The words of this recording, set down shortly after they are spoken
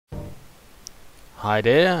Hi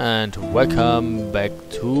there and welcome back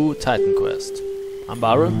to Titan Quest. I'm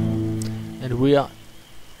Baron and we are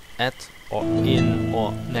at or in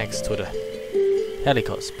or next to the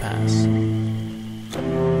Helicos Pass.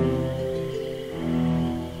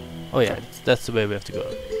 Oh yeah, that's the way we have to go.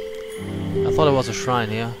 I thought it was a shrine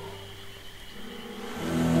here.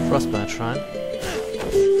 Frostbite shrine.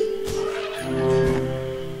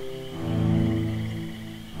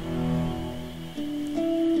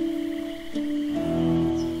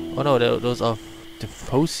 Oh no, those are the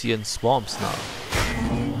Phocian swarms now.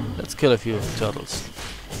 Let's kill a few turtles.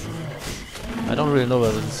 I don't really know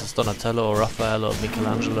whether this is Donatello or Raphael or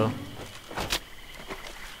Michelangelo.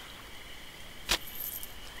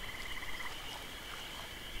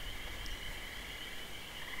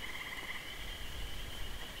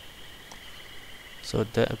 So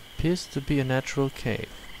there appears to be a natural cave.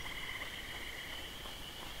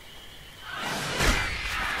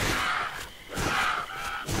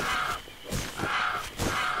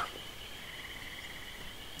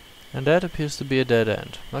 And that appears to be a dead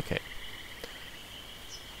end. Okay.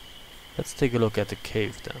 Let's take a look at the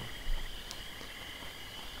cave then.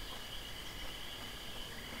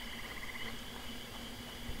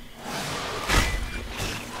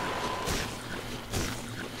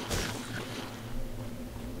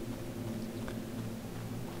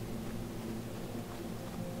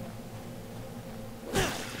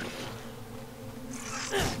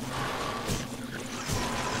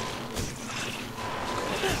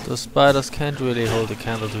 The spiders can't really hold a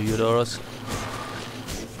candle to Eudoros.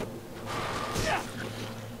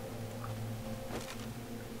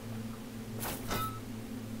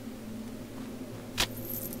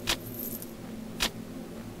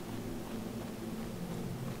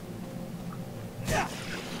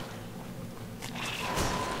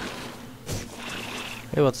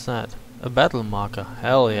 Hey, what's that? A battle marker.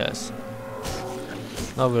 Hell yes.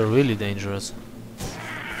 Now we're really dangerous.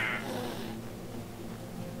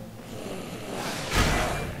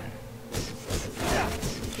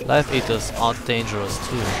 Life eaters are dangerous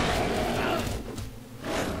too.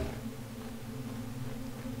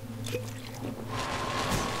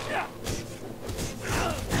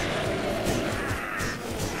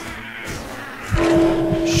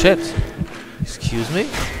 Shit! Excuse me?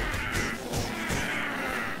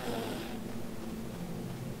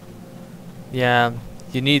 Yeah,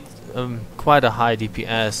 you need quite a high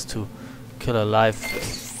DPS to kill a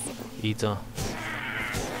life eater.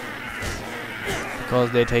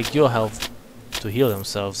 Because they take your health to heal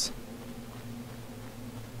themselves.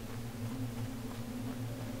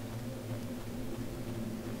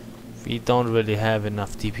 We don't really have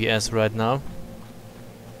enough DPS right now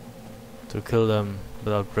to kill them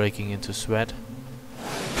without breaking into sweat.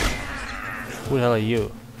 Who the hell are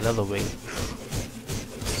you? Leatherwing.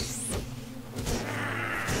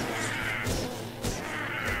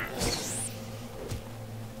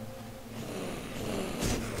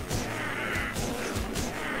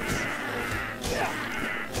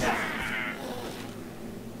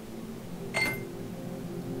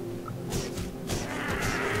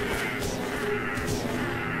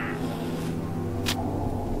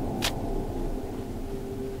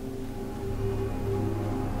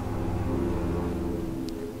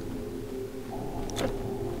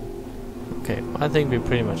 Okay, I think we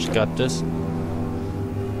pretty much got this.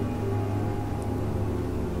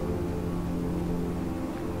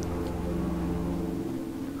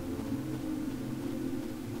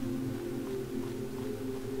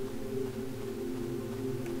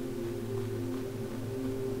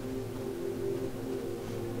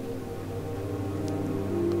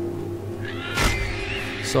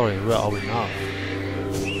 Sorry, where are we now?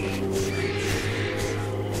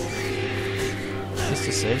 Is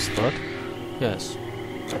the same spot? Yes.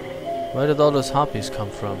 Where did all those harpies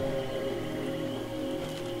come from?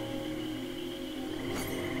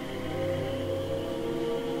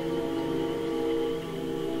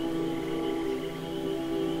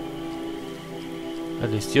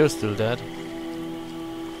 At least you're still dead.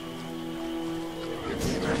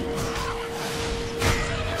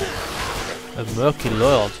 A murky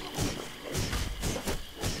lord.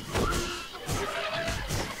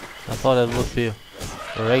 I thought that would be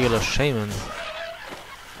a regular shaman.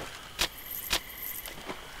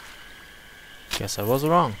 Guess I was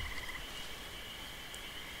wrong.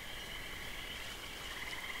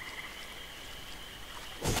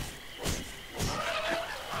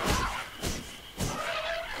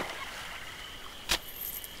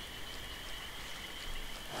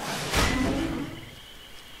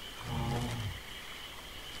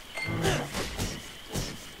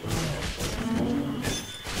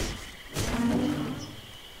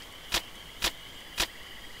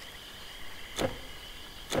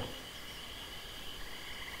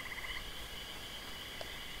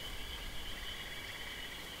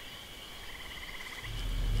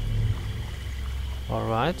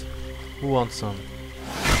 Alright. Who wants some?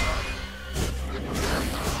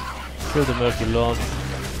 Kill the Murky Lord.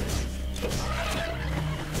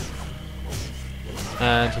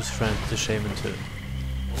 And his friend, the Shaman too.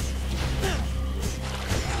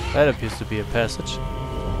 That appears to be a passage.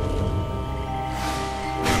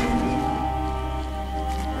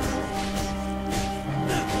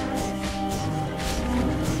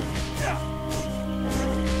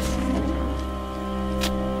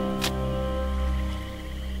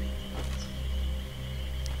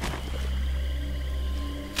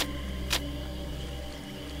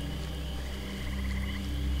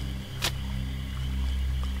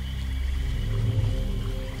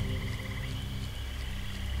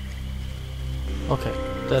 Okay,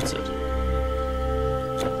 that's it.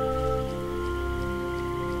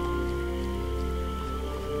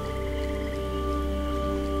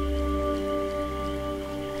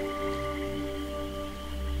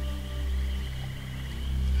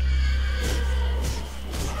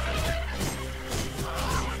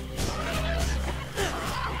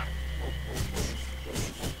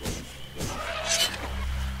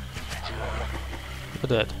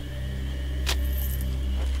 Look at that.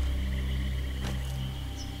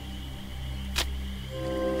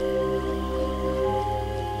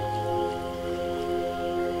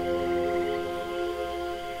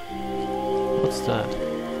 What's that?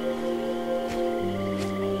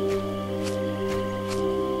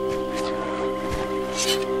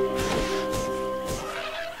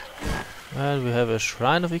 And we have a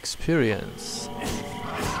Shrine of Experience.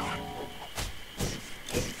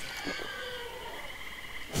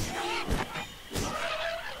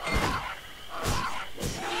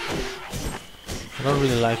 I don't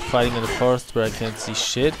really like fighting in the forest where I can't see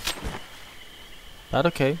shit. But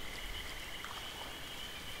okay.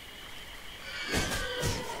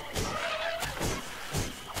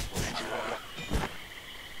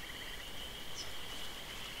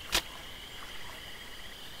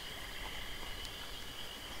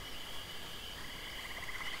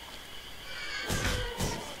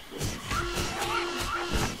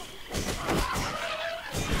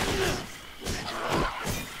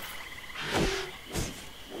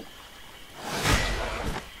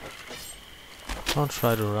 Don't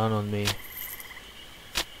try to run on me.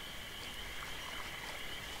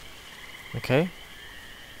 Okay.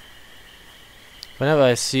 Whenever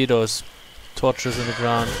I see those torches in the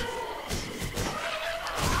ground,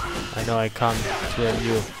 I know I can't clear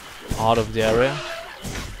you out of the area.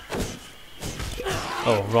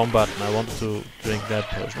 Oh, wrong button. I wanted to drink that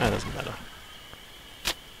potion. That doesn't matter.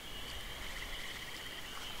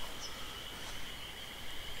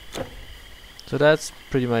 So that's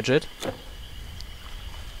pretty much it.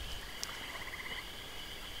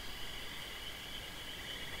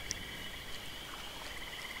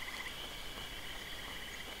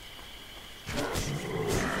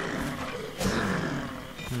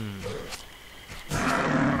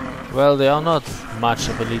 Well, they are not much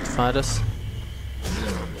of elite fighters.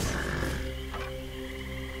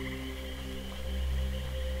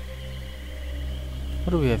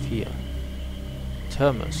 What do we have here?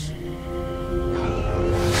 Thermos.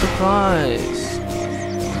 Surprise!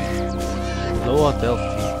 Lower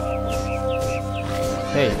Delphi.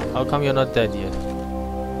 Hey, how come you're not dead yet?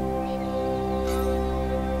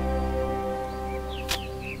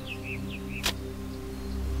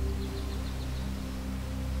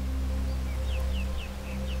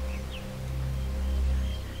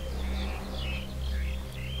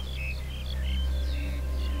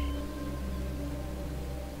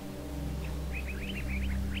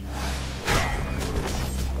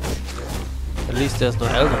 At least there's no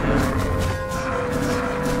elder here.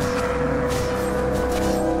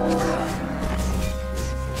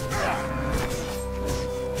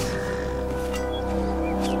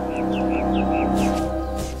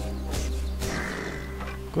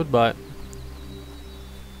 Goodbye.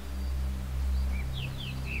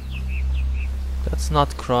 Let's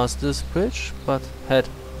not cross this bridge, but head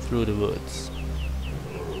through the woods.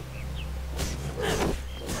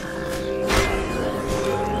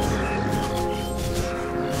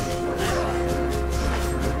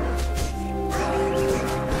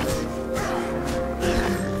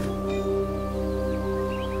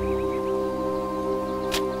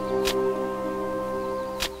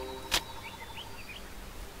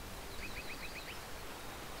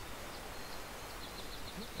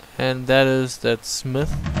 And that is that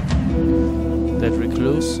smith, that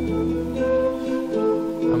recluse, a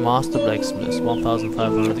master blacksmith,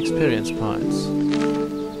 1500 experience points.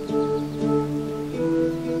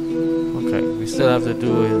 Okay, we still have to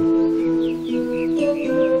do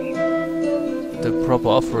the proper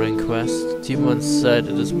offering quest. Timon said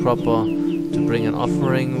it is proper to bring an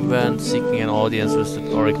offering when seeking an audience with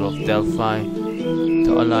the Oracle of Delphi.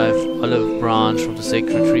 The olive branch from the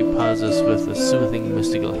sacred tree pulses with a soothing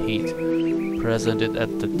mystical heat. Present it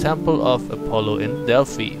at the temple of Apollo in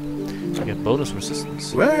Delphi. You get bonus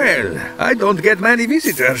resistance. Well, I don't get many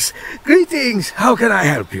visitors. Greetings, how can I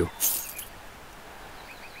help you?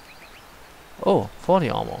 Oh, 40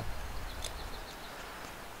 armor.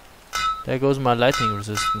 There goes my lightning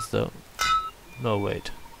resistance though. No,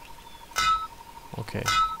 wait. Okay.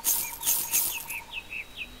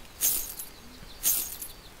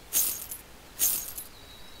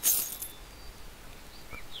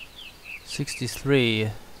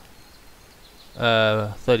 $63,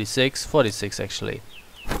 36, 46 actually.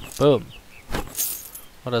 Boom.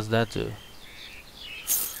 What does that do?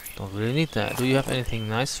 Don't really need that. Do you have anything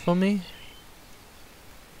nice for me?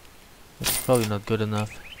 It's probably not good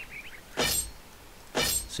enough.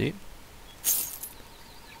 See?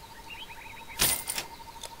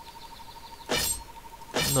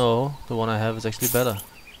 No, the one I have is actually better.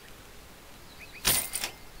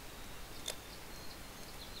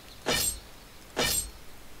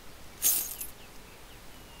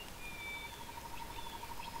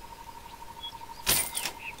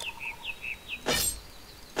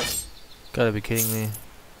 Gotta be kidding me.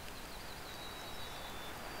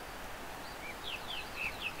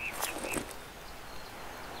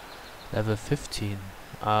 Level 15.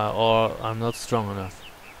 Or I'm not strong enough.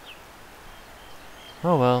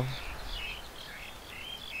 Oh well.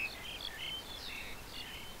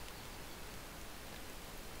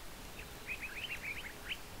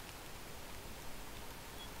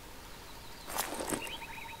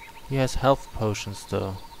 He has health potions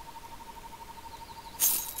though.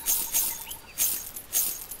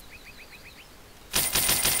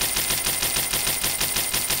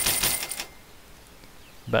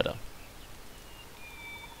 Better.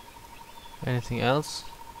 Anything else?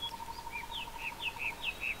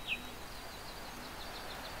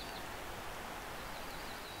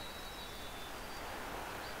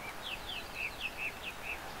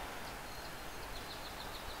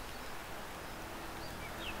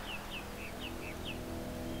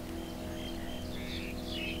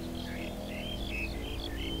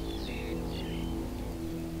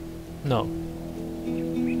 No.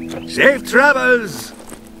 Safe travels!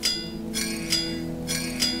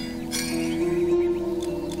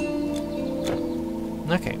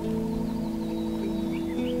 Okay.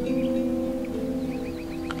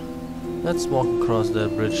 Let's walk across that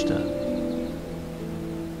bridge then.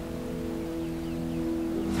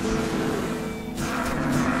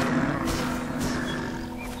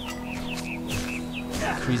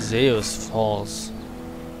 Chryseus Falls.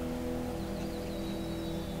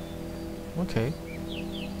 Okay.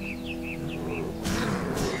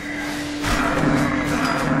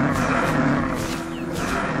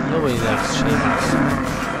 Nobody likes shavings.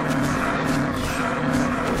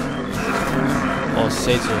 Or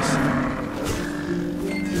satyrs.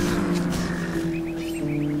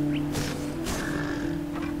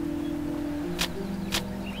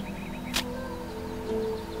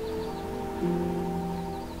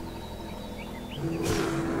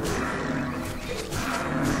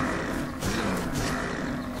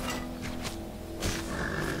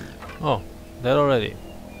 Oh, that already.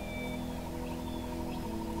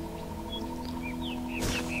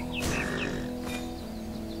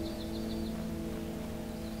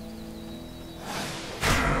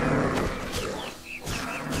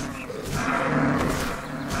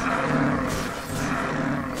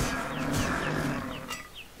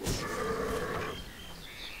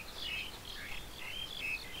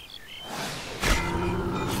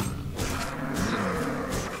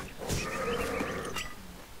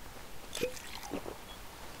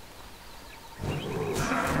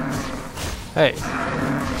 Hey,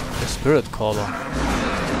 the spirit caller.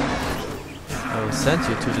 I will send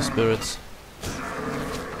you to the spirits.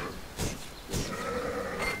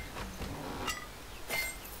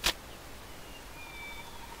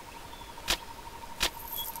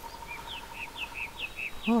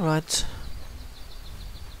 All right.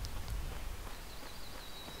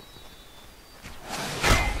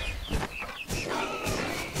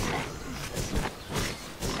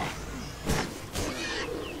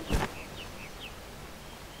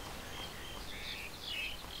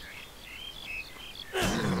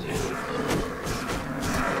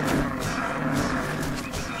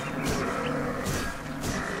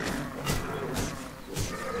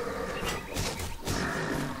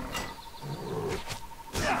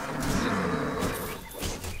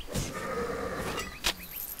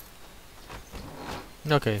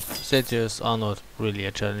 Okay, satyrs are not really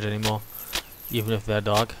a challenge anymore, even if they're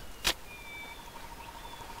dark.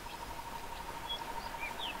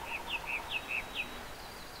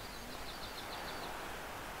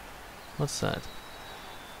 What's that?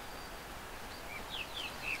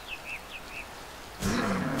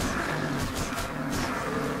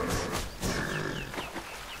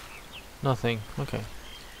 Nothing. Okay.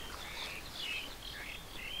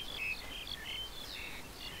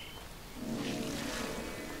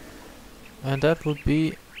 And that would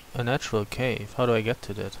be a natural cave. How do I get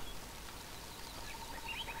to that?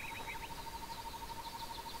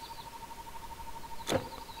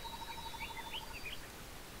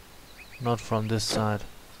 Not from this side.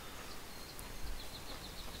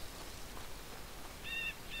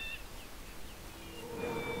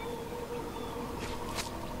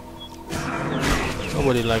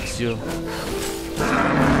 Nobody likes you.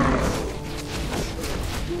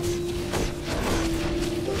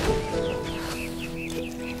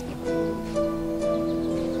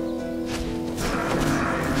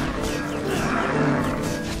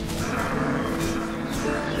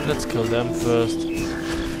 Let's kill them first.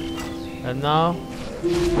 And now we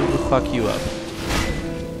will fuck you up.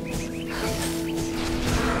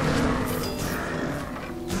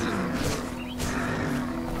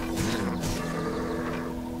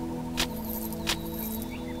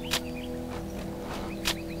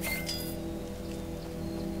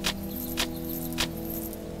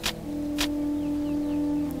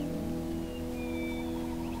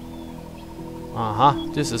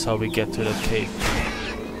 Aha, this is how we get to that cave.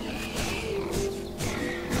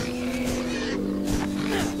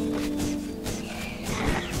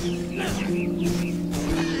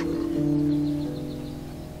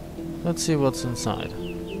 Let's see what's inside.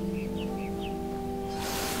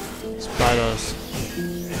 Spiders.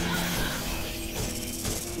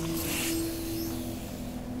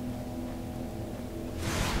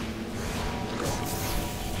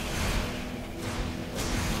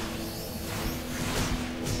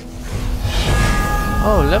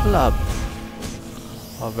 Oh, level up.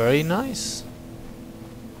 Oh, very nice.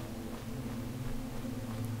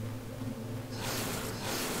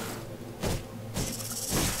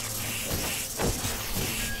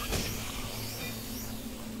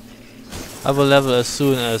 I will level as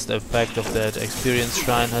soon as the effect of that experience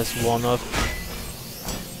shrine has worn off.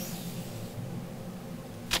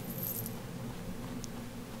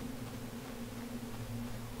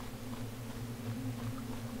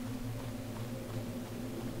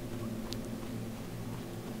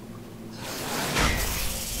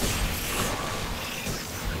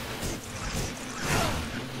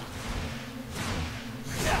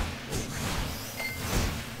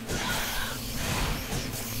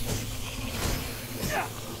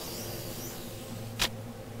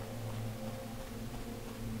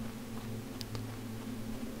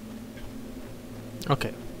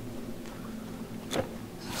 Okay.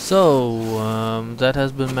 So, that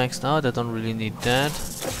has been maxed out. I don't really need that.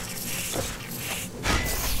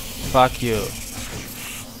 Fuck you.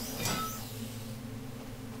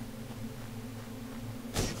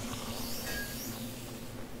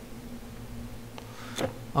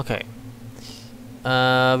 Okay.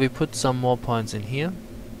 We put some more points in here.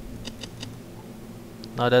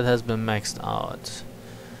 Now that has been maxed out.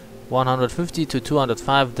 150 to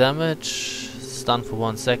 205 damage. Stun for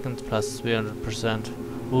 1 second plus 300%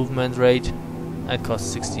 movement rate. That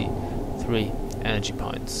costs 63 energy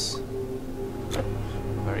points.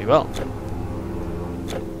 Very well.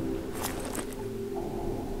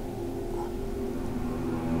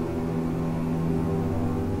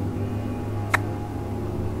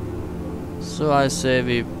 So I say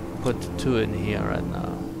we put 2 in here right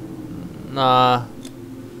now. Nah,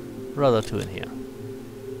 rather 2 in here.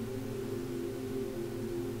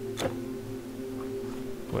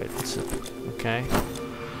 Wait, what's it? Okay.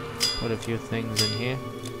 Put a few things in here.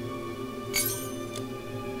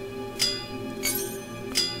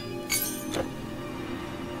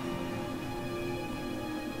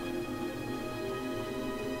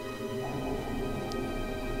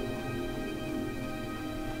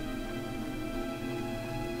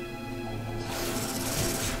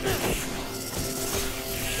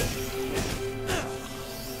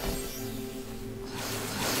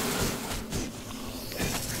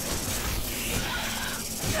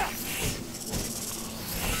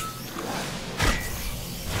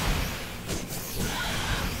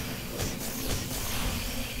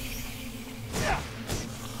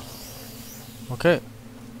 Okay,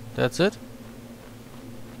 that's it.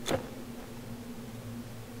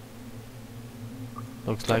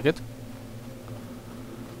 Looks like it.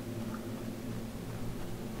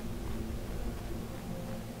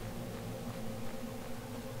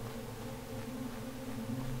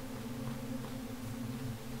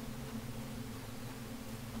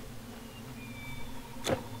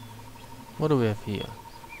 What do we have here?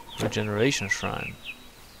 Regeneration shrine.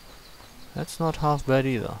 That's not half bad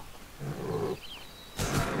either.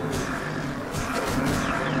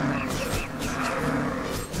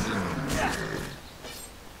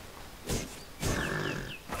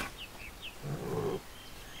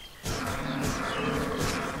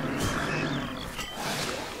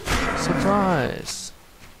 Surprise!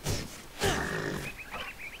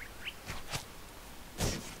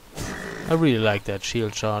 I really like that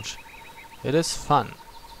shield charge. It is fun.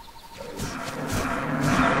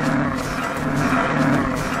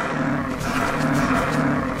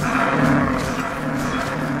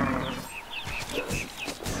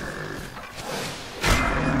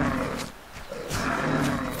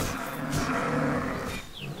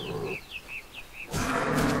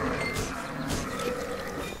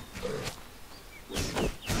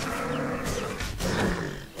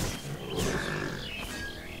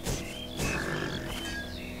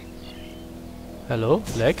 Hello,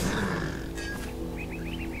 leg?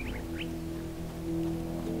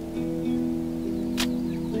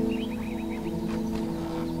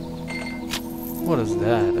 What is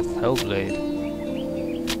that? A fell blade.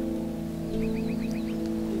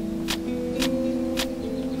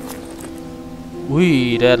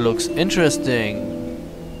 Whee, that looks interesting.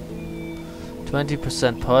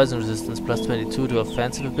 20% poison resistance, plus 22 to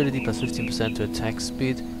offensive ability, plus 15% to attack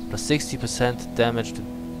speed, plus 60% damage to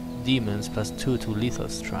demons, plus 2 to lethal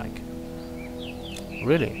strike.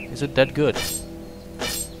 Really? Is it that good?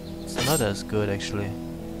 It's not as good actually.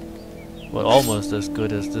 Well, almost as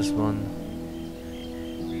good as this one.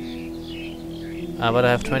 Ah, but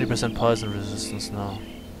I have 20% poison resistance now.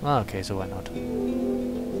 Ah, okay, so why not?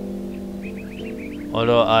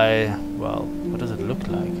 Although well, what does it look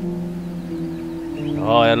like?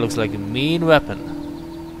 Oh, it looks like a mean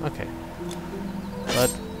weapon. Okay.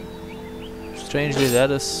 But strangely,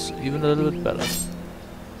 that is even a little bit better.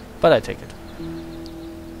 But I take it.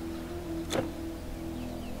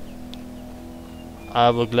 I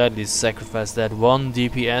will gladly sacrifice that 1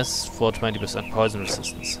 DPS for 20% poison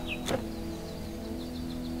resistance.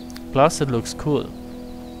 Plus, it looks cool.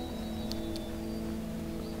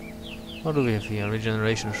 What do we have here?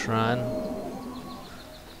 Regeneration Shrine.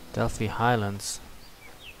 Delphi Highlands.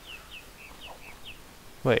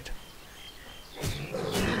 Wait.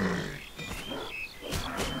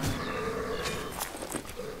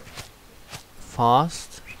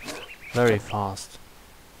 Fast? Very fast.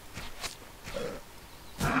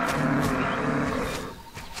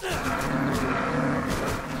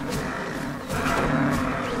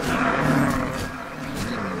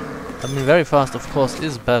 I mean, very fast of course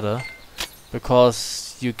is better,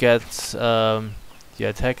 because you get your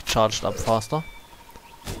attack charged up faster.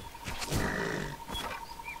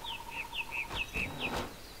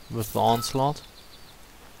 With the onslaught.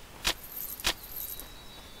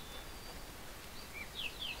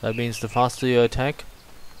 That means the faster you attack,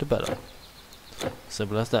 the better.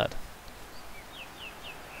 Simple as that.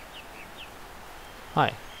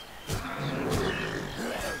 Hi.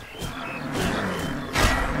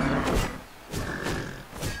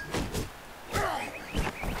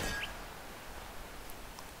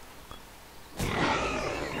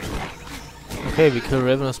 Okay, we kill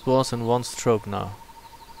ravenous boars in one stroke now.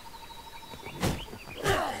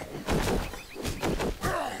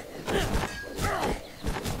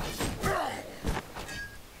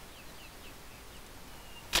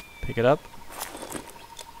 Pick it up.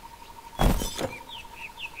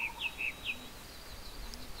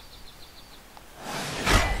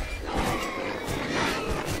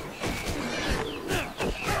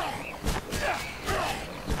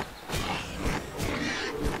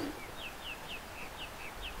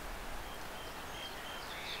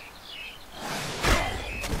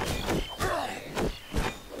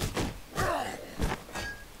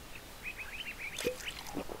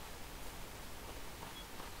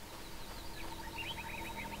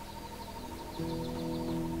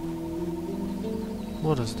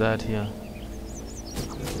 What is that here?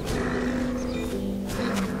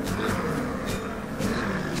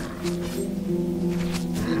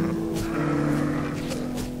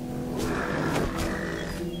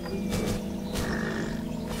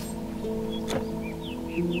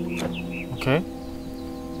 Okay.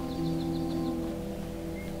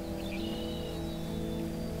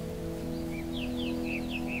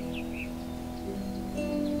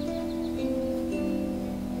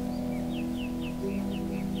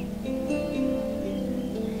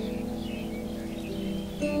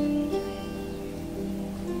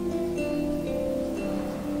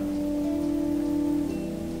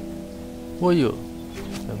 Who are you?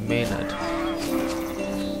 The Maynard.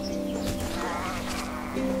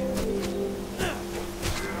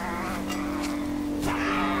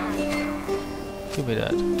 Give me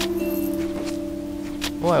that.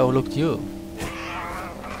 Oh, I overlooked you.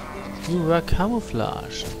 You were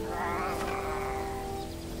camouflaged.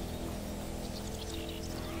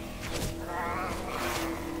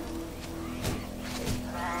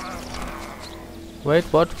 Wait,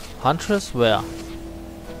 what? Huntress? Where?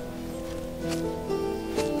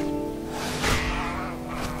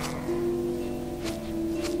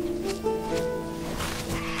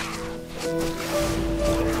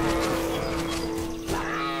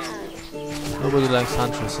 Nobody likes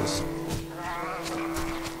huntresses.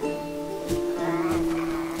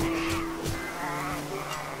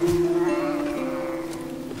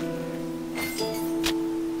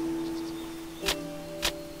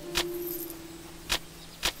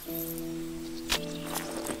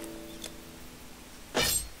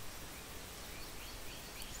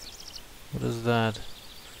 What is that?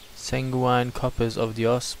 Sanguine copies of the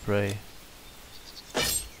Osprey.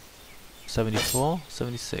 74?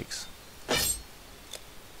 76.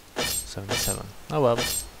 77. Oh well.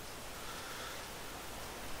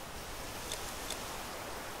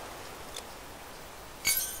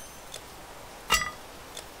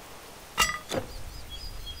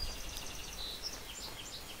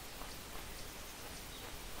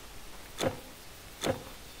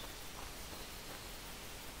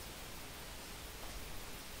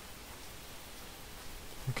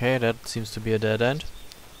 Okay, that seems to be a dead end.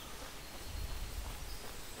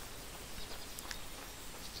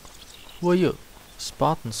 Who are you?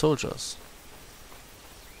 Spartan soldiers.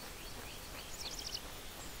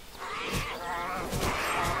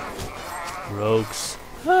 Rogues.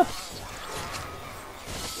 Ah.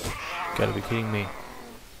 Gotta be kidding me.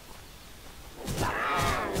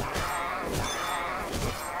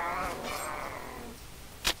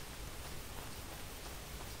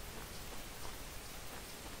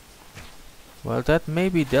 Well, that may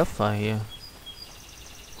be Delphi here.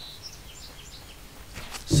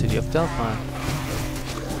 City of Delphi.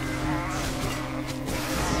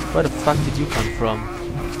 Where the fuck did you come from?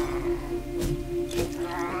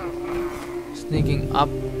 Sneaking up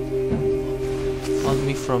on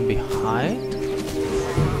me from behind?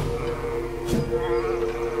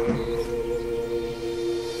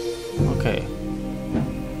 Okay.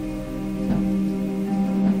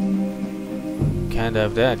 Can't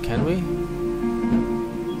have that, can we?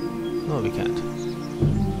 No, we can't.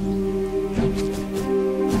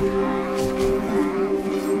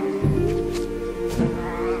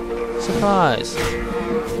 Surprise!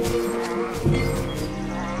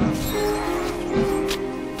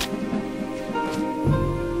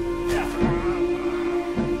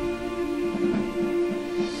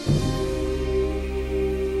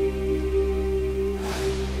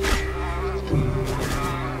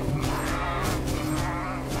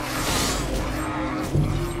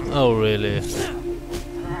 Oh, really?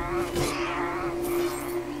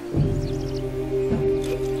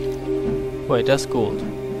 Wait, that's gold.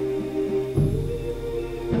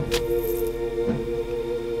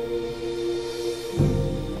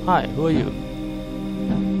 Hi, who are you?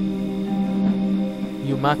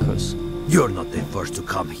 Marcus. You're not the first to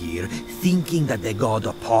come here, thinking that the god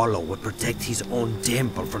Apollo would protect his own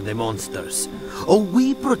temple from the monsters. Oh,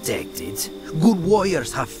 we protect it. Good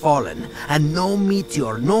warriors have fallen, and no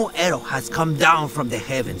meteor, no arrow has come down from the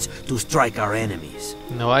heavens to strike our enemies.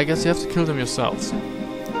 No, I guess you have to kill them yourselves.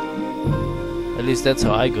 At least that's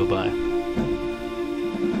how I go by.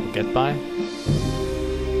 Get by?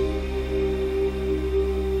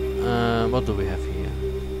 What do we have here?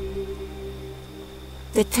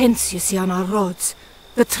 The tents you see on our roads,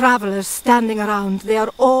 the travelers standing around, they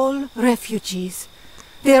are all refugees.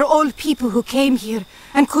 They are all people who came here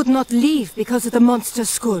and could not leave because of the monster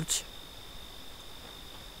scourge.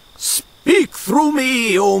 Speak through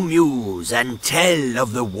me, O Muse, and tell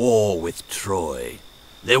of the war with Troy.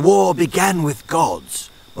 The war began with gods,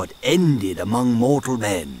 but ended among mortal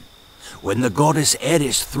men, when the goddess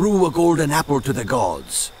Eris threw a golden apple to the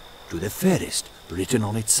gods, to the fairest written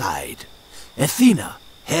on its side. Athena,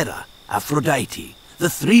 Hera, Aphrodite, the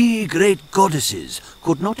three great goddesses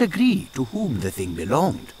could not agree to whom the thing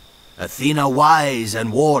belonged. Athena wise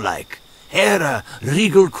and warlike, Hera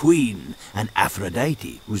regal queen, and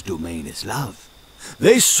Aphrodite whose domain is love.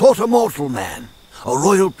 They sought a mortal man, a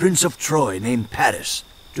royal prince of Troy named Paris,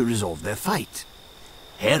 to resolve their fight.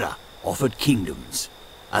 Hera offered kingdoms.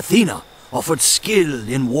 Athena offered skill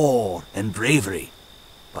in war and bravery.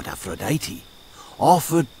 But Aphrodite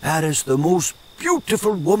offered Paris the most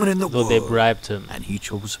beautiful woman in the world. They bribed him. And he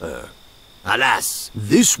chose her. Alas,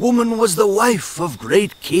 this woman was the wife of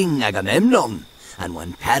great King Agamemnon, And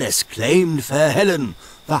when Paris claimed fair Helen,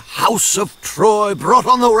 the house of Troy brought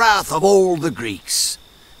on the wrath of all the Greeks.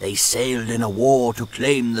 They sailed in a war to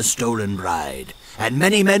claim the stolen bride, and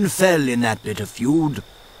many men fell in that bitter feud,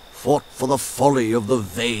 fought for the folly of the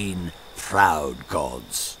vain, proud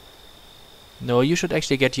gods. No, you should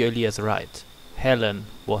actually get your Elias right. Helen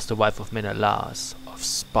was the wife of Menelaus of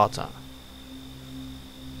Sparta,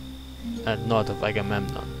 and not of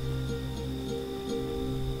Agamemnon.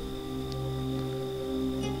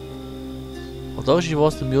 Although she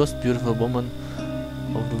was the most beautiful woman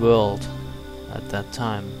of the world at that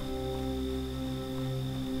time.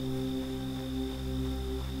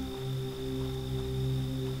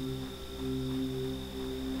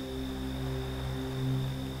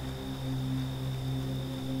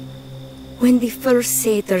 When the first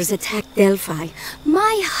satyrs attacked Delphi,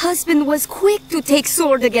 my husband was quick to take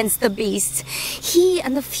sword against the beasts. He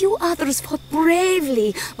and a few others fought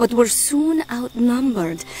bravely, but were soon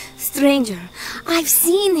outnumbered. Stranger, I've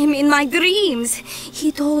seen him in my dreams.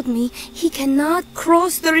 He told me he cannot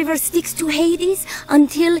cross the river Styx to Hades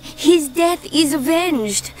until his death is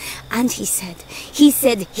avenged. And he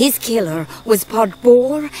said his killer was part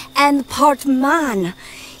boar and part man.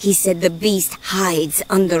 He said the beast hides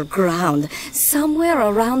underground, somewhere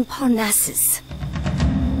around Parnassus.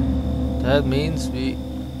 That means we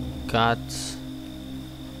got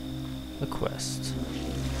a quest.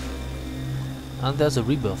 And there's a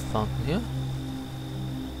rebirth fountain here.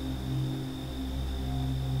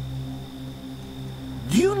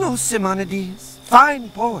 Do you know Simonides? Fine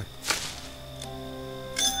poet.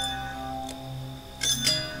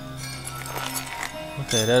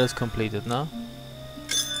 Okay, that is completed now.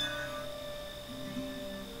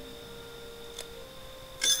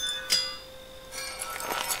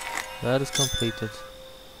 That is completed.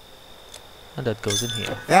 And that goes in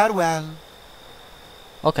here. Farewell.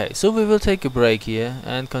 Okay, so we will take a break here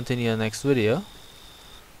and continue next video.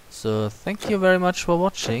 So thank you very much for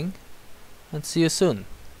watching and see you soon.